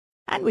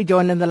And we're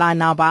joined on the line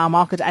now by our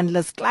market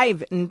analyst,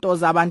 Clive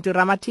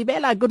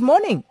Ramathibela. Good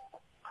morning.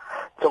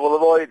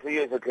 Tumult to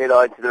you, okay,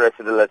 to the rest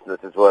of the listeners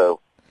as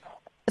well.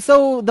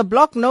 So the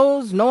block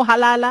knows no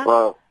halala?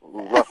 Well,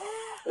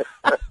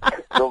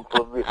 don't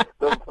put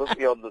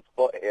me on the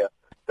spot here.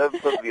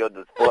 Don't put me on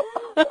the spot.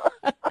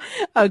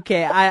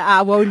 Okay,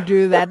 I won't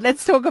do that.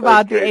 Let's talk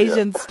about the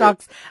Asian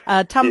stocks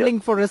tumbling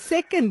for a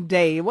second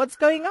day. What's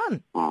going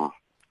on?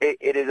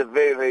 It is a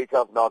very, very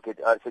tough market.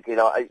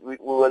 We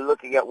were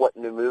looking at what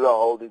Nomura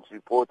Holdings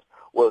report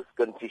was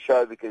going to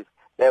show because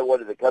they're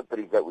one of the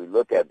companies that we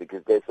look at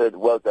because they're so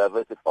well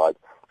diversified.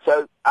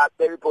 So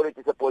they reported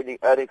disappointing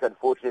earnings,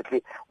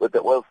 unfortunately, with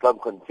the oil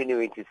slump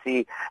continuing to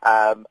see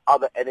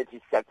other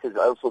energy sectors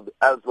also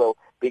as well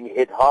being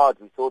hit hard.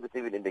 We saw this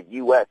even in the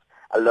U.S.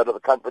 A lot of the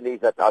companies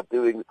that are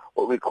doing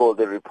what we call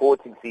the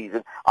reporting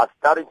season are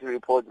starting to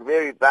report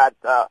very bad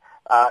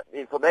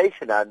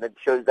information, and it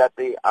shows that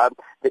the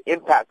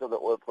impact of the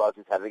oil price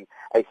is having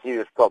a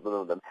serious problem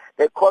on them.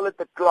 They call it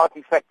the glut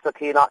effect,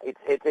 Sakina.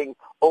 It's hitting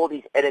all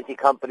these energy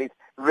companies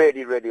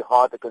really, really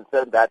hard. The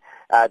concern that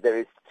there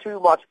is too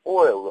much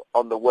oil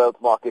on the world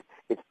market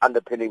is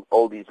underpinning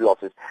all these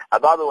losses.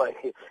 And by the way,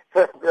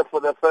 for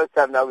the first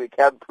time now, we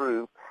can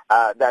prove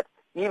that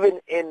even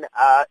in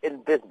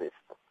business,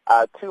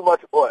 too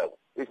much oil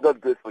is not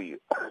good for you.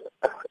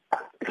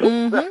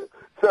 Mm-hmm.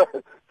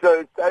 So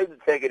it's time to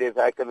take an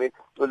impact. I mean,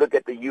 we look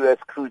at the U.S.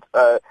 crude,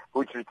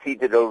 which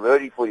retreated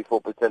already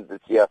 44% this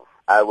year,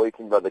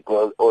 waiting by the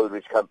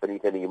oil-rich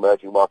companies and the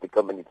emerging market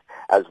companies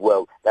as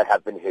well that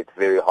have been hit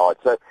very hard.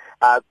 So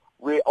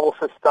we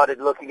also started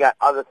looking at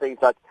other things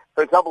like,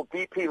 for example,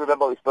 BP.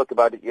 Remember we spoke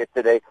about it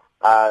yesterday.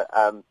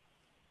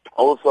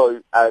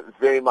 Also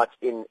very much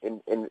in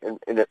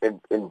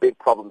big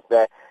problems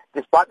there,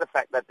 despite the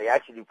fact that they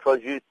actually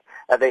produced,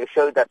 they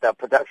showed that their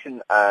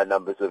production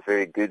numbers were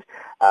very good,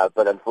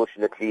 but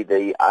unfortunately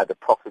the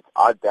profits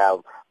are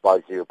down by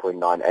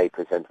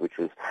 0.98%, which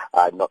was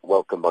not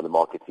welcome by the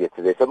markets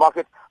yesterday. So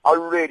markets are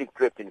really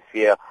gripped in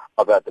fear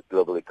about the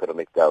global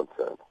economic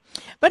downturn.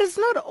 But it's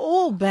not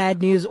all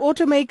bad news.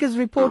 Automakers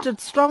reported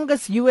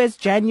strongest U.S.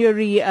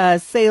 January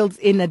sales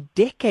in a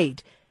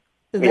decade.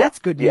 That's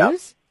good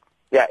news.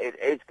 Yeah, it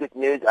is good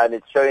news, and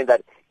it's showing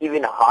that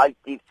even high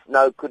deep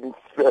snow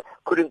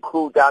couldn't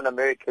cool down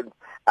American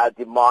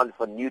demand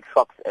for new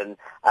trucks and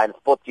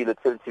sport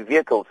utility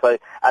vehicles. So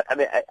I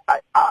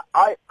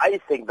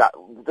think that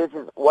this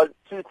is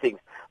two things.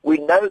 We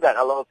know that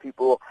a lot of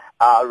people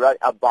are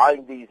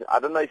buying these. I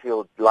don't know if you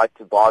would like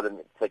to buy them,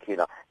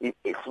 Sakina,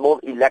 small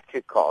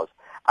electric cars,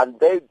 and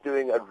they're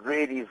doing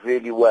really,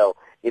 really well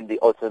in the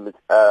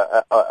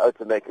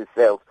automaker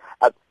sales.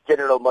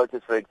 General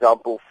Motors, for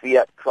example,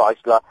 Fiat,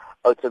 Chrysler,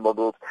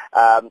 Automobiles,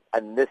 and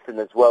Nissan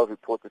as well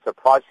reported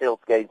surprise sales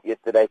gains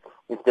yesterday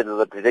instead of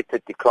the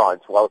predicted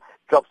declines, while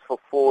drops for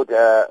Ford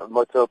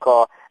Motor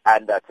Car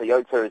and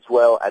Toyota as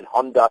well and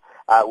Honda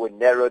were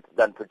narrowed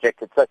than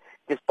projected. So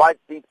despite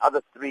these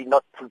other three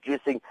not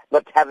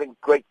having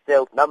great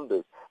sales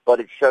numbers, but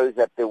it shows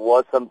that there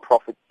was some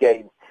profit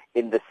gains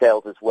in the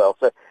sales as well.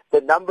 So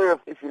the number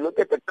of, if you look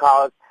at the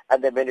cars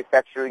and their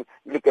manufacturing,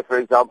 you look at, for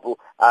example,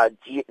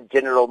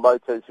 General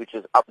Motors, which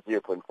is up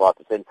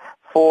 0.5%.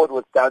 Ford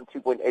was down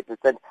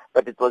 2.8%,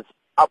 but it was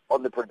up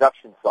on the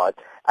production side.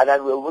 And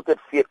then we'll look at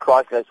Fiat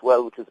Chrysler as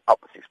well, which was up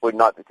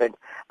 6.9%.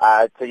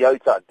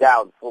 Toyota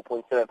down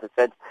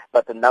 4.7%,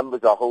 but the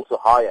numbers are also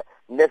higher.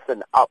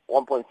 Nissan up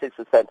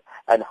 1.6%,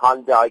 and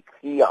Hyundai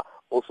Kia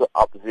also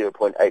up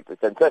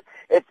 0.8%. So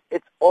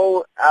it's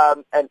all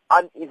an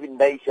uneven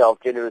nature of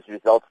generous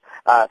results,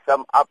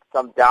 some up,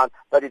 some down,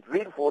 but it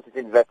reinforces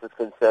investors'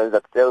 concerns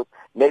that sales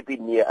may be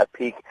near a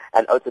peak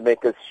and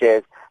automakers'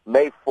 shares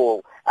may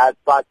fall.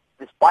 But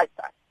despite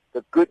that,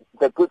 the good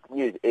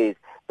news is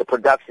the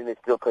production is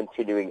still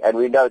continuing, and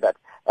we know that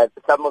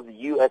some of the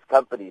U.S.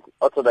 companies,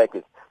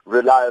 automakers,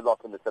 rely a lot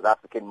on the South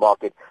African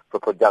market for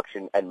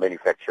production and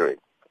manufacturing.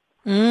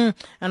 And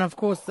of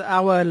course,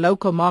 our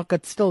local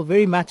market's still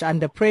very much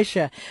under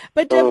pressure.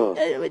 But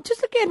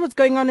just looking at what's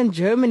going on in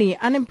Germany,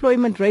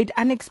 unemployment rate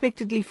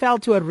unexpectedly fell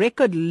to a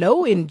record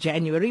low in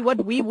January.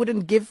 What we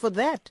wouldn't give for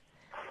that.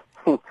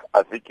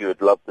 I think you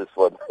would love this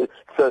one.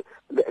 So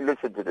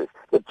listen to this.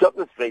 The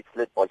jobless rate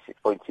slid by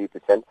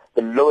 6.2%,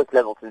 the lowest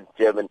level since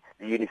German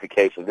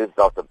reunification. This is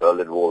after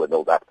Berlin Wall and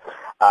all that,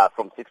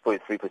 from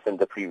 6.3%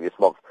 the previous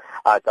month.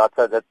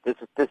 That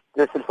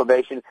this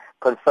information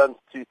confirms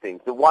two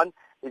things. The one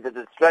is that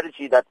the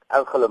strategy that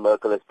Angela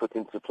Merkel has put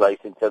into place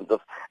in terms of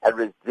a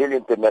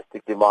resilient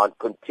domestic demand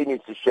continues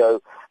to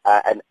show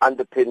and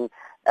underpin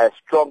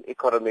strong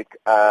economic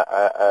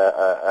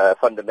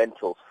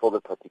fundamentals for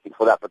that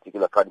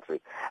particular country.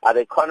 The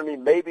economy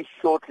may be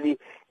shortly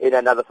in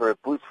another for a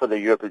boost for the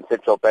European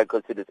Central Bank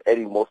considers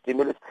adding more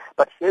stimulus.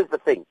 But here's the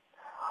thing.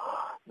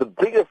 The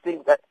biggest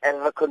thing that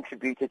ever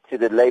contributed to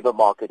the labor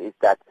market is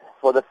that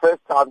for the first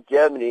time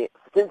Germany,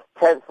 since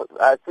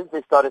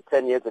they started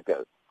 10 years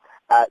ago,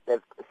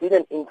 they've seen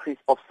an increase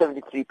of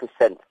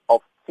 73%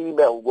 of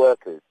female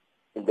workers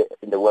in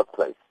the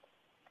workplace.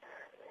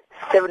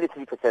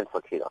 73%,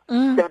 Fakina.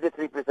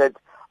 73%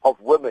 of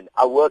women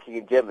are working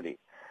in Germany.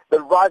 The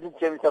rise in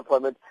Germany's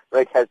employment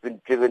rate has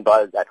been driven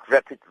by that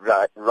rapid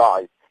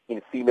rise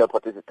in female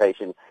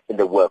participation in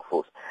the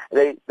workforce.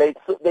 They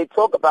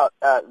talk about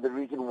the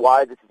reason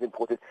why this is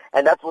important,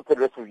 and that's what the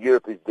rest of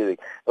Europe is doing.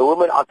 The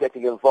women are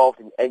getting involved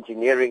in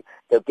engineering,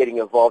 they're getting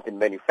involved in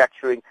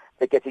manufacturing,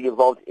 they're getting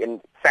involved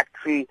in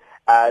factory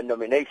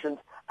nominations.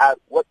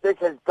 What this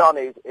has done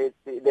is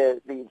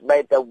it's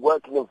made the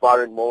working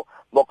environment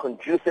more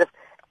conducive,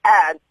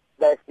 and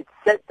it's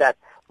said that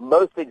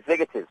most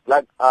executives,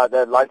 like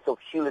the likes of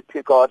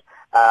Hewlett-Packard,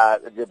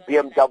 the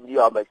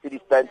BMW, or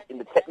Mercedes-Benz in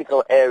the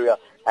technical area,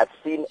 have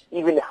seen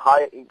even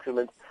higher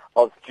increments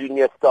of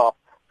junior staff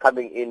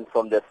coming in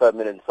from the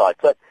feminine side.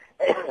 So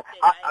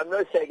I'm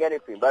not saying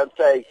anything, but I'm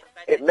saying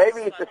maybe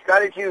it's a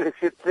strategy we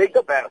should think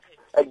about,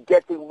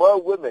 getting more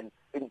women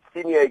in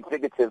senior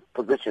executive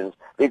positions,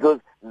 because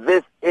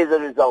this is a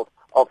result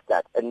of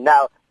that. And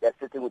now they're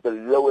sitting with the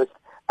lowest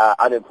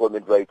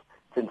unemployment rate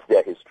since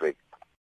their history.